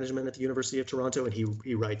School of Management at the University of Toronto, and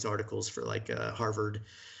he writes articles for like Harvard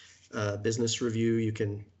Business Review. You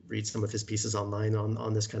can read some of his pieces online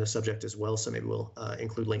on this kind of subject as well. So maybe we'll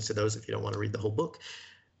include links to those if you don't want to read the whole book,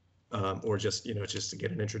 or just to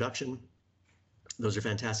get an introduction. Those are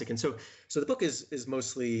fantastic. And so the book is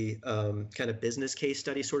mostly kind of business case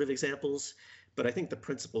study sort of examples, but I think the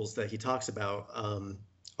principles that he talks about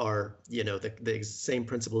are the same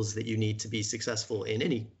principles that you need to be successful in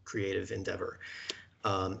any creative endeavor.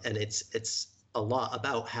 And it's a lot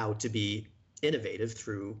about how to be innovative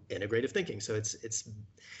through integrative thinking. So it's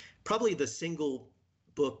probably the single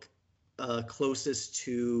book closest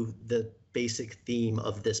to the basic theme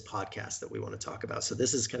of this podcast that we want to talk about. So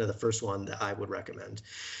this is kind of the first one that I would recommend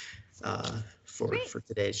for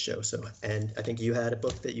today's show. So, and I think you had a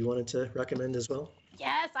book that you wanted to recommend as well.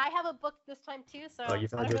 Yes, I have a book this time too. So you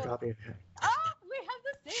found your copy? Oh, we have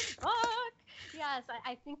the same book. Yes,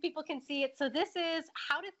 I think people can see it. So this is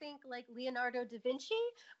How to Think Like Leonardo da Vinci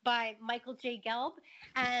by Michael J. Gelb.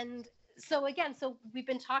 And so again, we've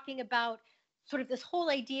been talking about sort of this whole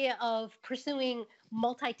idea of pursuing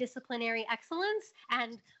multidisciplinary excellence,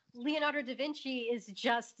 and Leonardo da Vinci is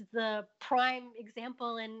just the prime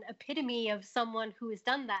example and epitome of someone who has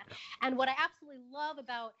done that. And what I absolutely love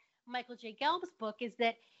about Michael J. Gelb's book is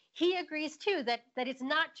that he agrees too that it's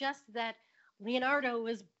not just that Leonardo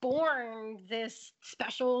was born this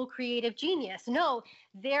special creative genius. No,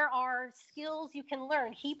 there are skills you can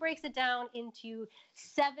learn. He breaks it down into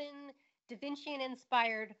 7 Da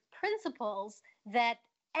Vincian-inspired principles that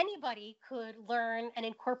anybody could learn and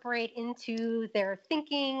incorporate into their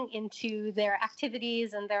thinking, into their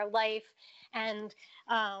activities and their life. And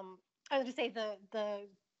I was going to say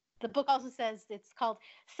the book also says it's called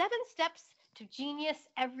 7 Steps to Genius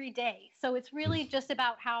Every Day. So it's really just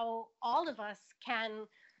about how all of us can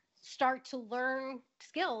start to learn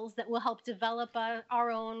skills that will help develop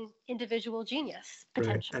our own individual genius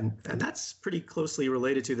potential. Right. And that's pretty closely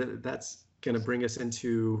related to that. That's going to bring us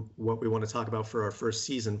into what we want to talk about for our first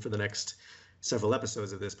season for the next several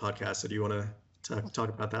episodes of this podcast. So do you want to talk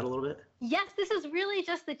about that a little bit? Yes, this is really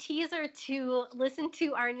just the teaser to listen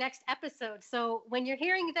to our next episode. So when you're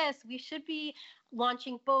hearing this, we should be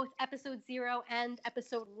launching both episode 0 and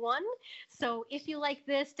episode 1. So if you like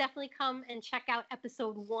this, definitely come and check out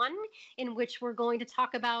episode 1, in which we're going to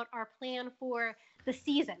talk about our plan for the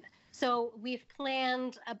season. So we've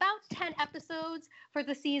planned about 10 episodes for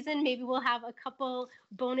the season. Maybe we'll have a couple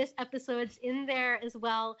bonus episodes in there as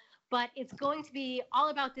well. But it's going to be all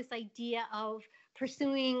about this idea of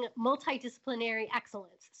pursuing multidisciplinary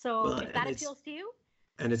excellence. So if that appeals to you.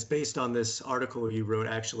 And it's based on this article you wrote,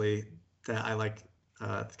 actually, that I like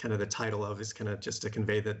kind of the title of, is kind of just to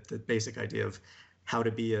convey the basic idea of how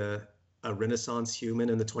to be a Renaissance human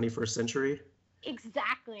in the 21st century.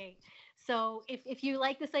 Exactly. So if you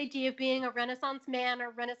like this idea of being a Renaissance man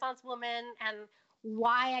or Renaissance woman, and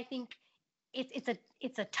why I think it's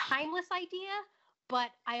a timeless idea,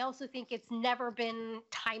 but I also think it's never been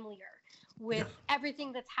timelier with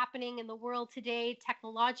everything that's happening in the world today,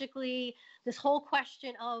 technologically, this whole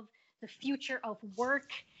question of the future of work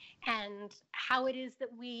and how it is that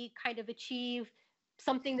we kind of achieve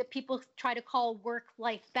something that people try to call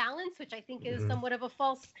work-life balance, which I think is somewhat of a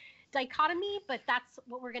false dichotomy, but that's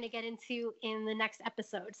what we're going to get into in the next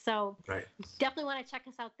episode. So definitely want to check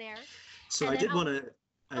us out there. So I did want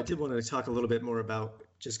to talk a little bit more about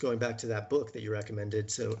just going back to that book that you recommended.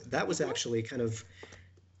 So that was actually kind of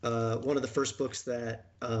one of the first books that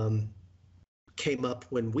came up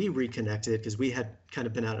when we reconnected, because we had kind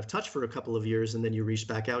of been out of touch for a couple of years, and then you reached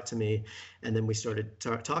back out to me, and then we started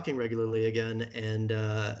talking regularly again,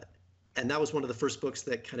 and that was one of the first books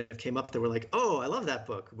that kind of came up that were like, oh, I love that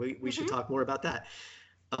book. We should talk more about that.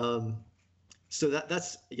 So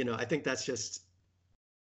that's, I think that's just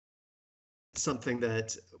something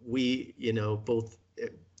that we, both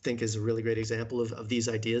think is a really great example of these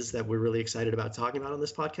ideas that we're really excited about talking about on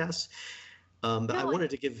this podcast. But I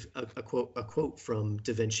wanted to give a quote from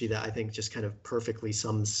Da Vinci that I think just kind of perfectly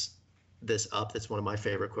sums this up. That's one of my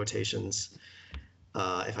favorite quotations.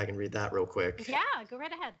 If I can read that real quick. Yeah, go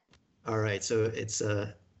right ahead. All right. So it's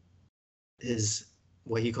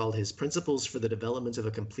what he called his principles for the development of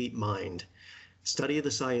a complete mind. Study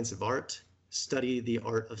the science of art, study the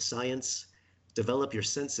art of science, develop your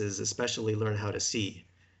senses, especially learn how to see,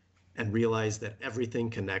 and realize that everything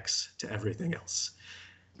connects to everything else.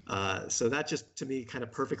 So that just, to me, kind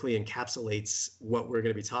of perfectly encapsulates what we're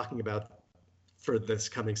going to be talking about for this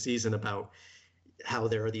coming season, about how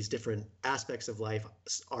there are these different aspects of life,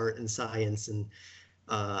 art and science, and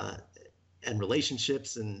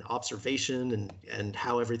relationships and observation, and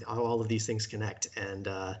how all of these things connect. And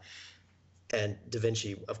Da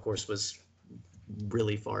Vinci, of course, was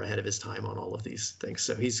really far ahead of his time on all of these things.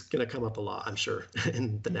 So he's going to come up a lot, I'm sure,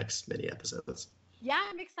 in the next many episodes. Yeah,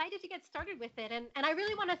 I'm excited to get started with it. And I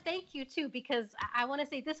really want to thank you, too, because I want to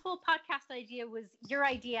say this whole podcast idea was your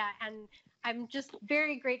idea. And I'm just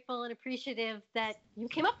very grateful and appreciative that you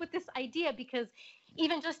came up with this idea, because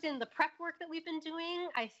even just in the prep work that we've been doing,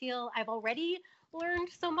 I feel I've already learned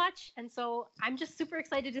so much. And so I'm just super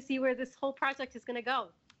excited to see where this whole project is going to go.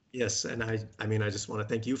 Yes, and I mean, I just want to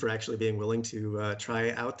thank you for actually being willing to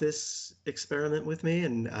try out this experiment with me,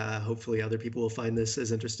 and hopefully other people will find this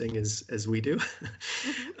as interesting as we do.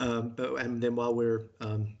 And then while we're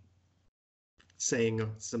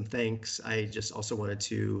saying some thanks, I just also wanted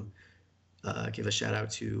to give a shout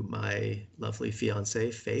out to my lovely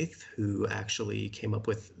fiance, Faith, who actually came up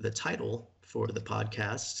with the title for the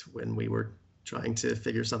podcast when we were trying to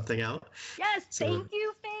figure something out. Yes, thank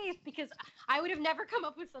you, Faith, because I would have never come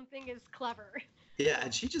up with something as clever. Yeah,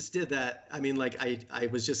 and she just did that. I mean, like I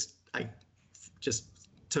just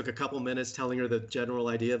took a couple minutes telling her the general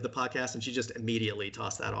idea of the podcast, and she just immediately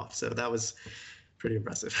tossed that off. So that was pretty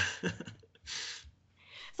impressive.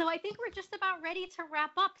 So I think we're just about ready to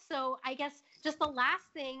wrap up. So I guess just the last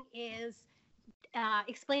thing is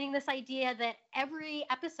explaining this idea that every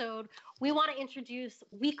episode we want to introduce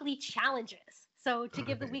weekly challenges. So to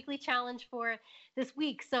give the weekly challenge for this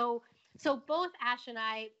week. So both Ash and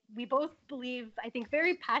we both believe, I think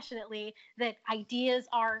very passionately, that ideas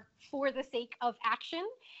are for the sake of action.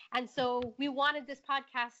 And so we wanted this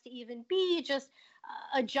podcast to even be just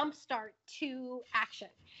a jumpstart to action.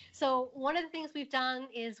 So one of the things we've done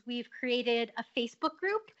is we've created a Facebook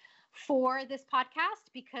group for this podcast,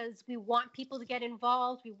 because we want people to get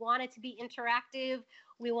involved. We want it to be interactive.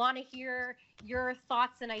 We want to hear your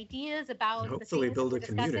thoughts and ideas about and hopefully the things build that a we're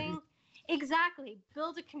community. discussing. Exactly.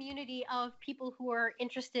 Build a community of people who are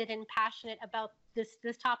interested and passionate about this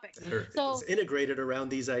topic. So it's integrated around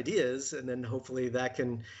these ideas, and then hopefully that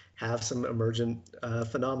can have some emergent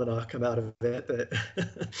phenomena come out of it that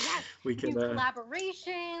we can. New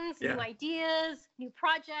collaborations, new ideas, new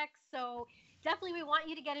projects. So definitely we want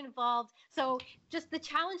you to get involved. So just the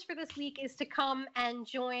challenge for this week is to come and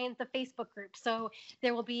join the Facebook group. So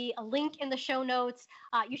there will be a link in the show notes.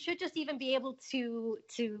 You should just even be able to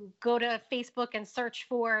go to Facebook and search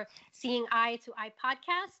for Seeing Eye to Eye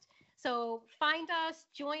Podcast. So find us,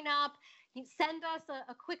 join up, send us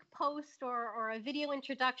a quick post or a video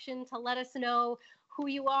introduction to let us know who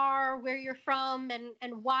you are, where you're from,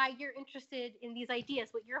 and why you're interested in these ideas,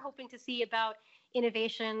 what you're hoping to see about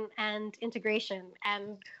innovation and integration.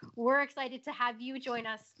 And we're excited to have you join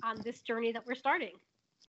us on this journey that we're starting.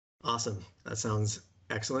 Awesome. That sounds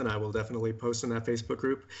excellent. I will definitely post in that Facebook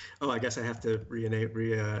group. Oh, I guess I have to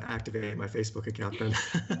reactivate my Facebook account then.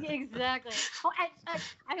 Exactly. Oh, and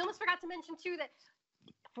I almost forgot to mention too that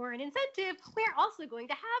for an incentive, we're also going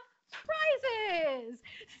to have prizes.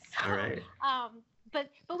 So, all right. But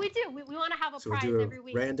we do. We want to have a prize we'll do every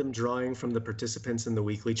week. Random drawing from the participants in the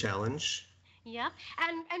weekly challenge. Yeah,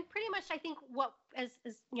 and pretty much I think what as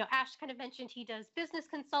Ash kind of mentioned, he does business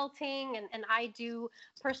consulting, and I do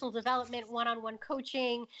personal development, one-on-one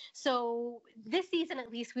coaching. So this season,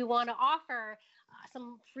 at least, we want to offer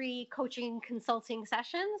some free coaching consulting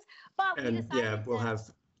sessions. But we And yeah, decided we'll that, have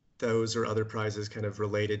those or other prizes kind of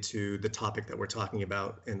related to the topic that we're talking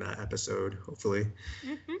about in that episode, hopefully.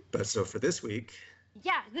 But so for this week,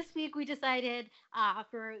 this week we decided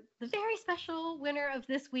for the very special winner of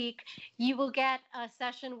this week, you will get a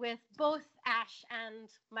session with both Ash and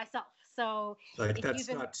myself. So like that's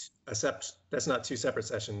not two separate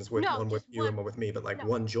sessions with No, one with just you and one with me, but like no,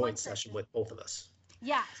 one joint one session session. with both of us.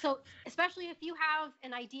 Yeah, so especially if you have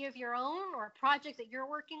an idea of your own or a project that you're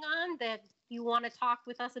working on that you want to talk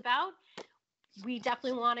with us about, we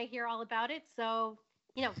definitely want to hear all about it. So,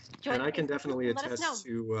 join And the I can Facebook definitely group and let us attest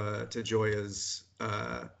know. to Joya's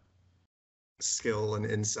skill and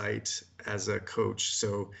insight as a coach.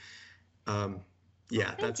 So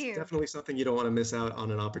yeah, that's definitely something you don't want to miss out on,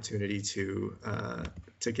 an opportunity to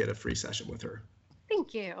get a free session with her.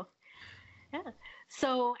 Thank you. Yeah.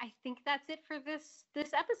 So I think that's it for this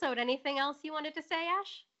episode. Anything else you wanted to say,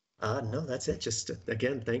 Ash? No, that's it. Just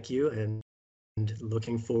again, thank you, and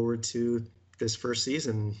looking forward to this first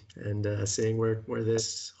season and seeing where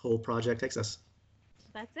this whole project takes us.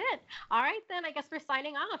 That's it. All right, then I guess we're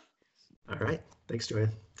signing off. All right. Thanks, Joya.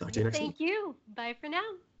 Talk to you next week. Thank you. Bye for now.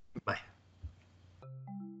 Bye.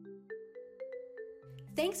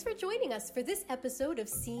 Thanks for joining us for this episode of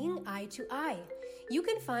Seeing Eye to Eye. You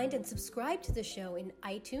can find and subscribe to the show in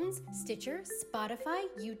iTunes, Stitcher, Spotify,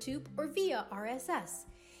 YouTube, or via RSS.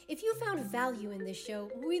 If you found value in this show,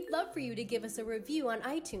 we'd love for you to give us a review on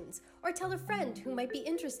iTunes or tell a friend who might be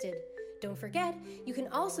interested. Don't forget, you can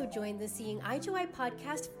also join the Seeing Eye to Eye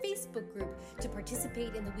podcast Facebook group to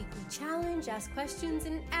participate in the weekly challenge, ask questions,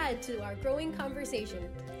 and add to our growing conversation.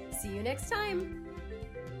 See you next time!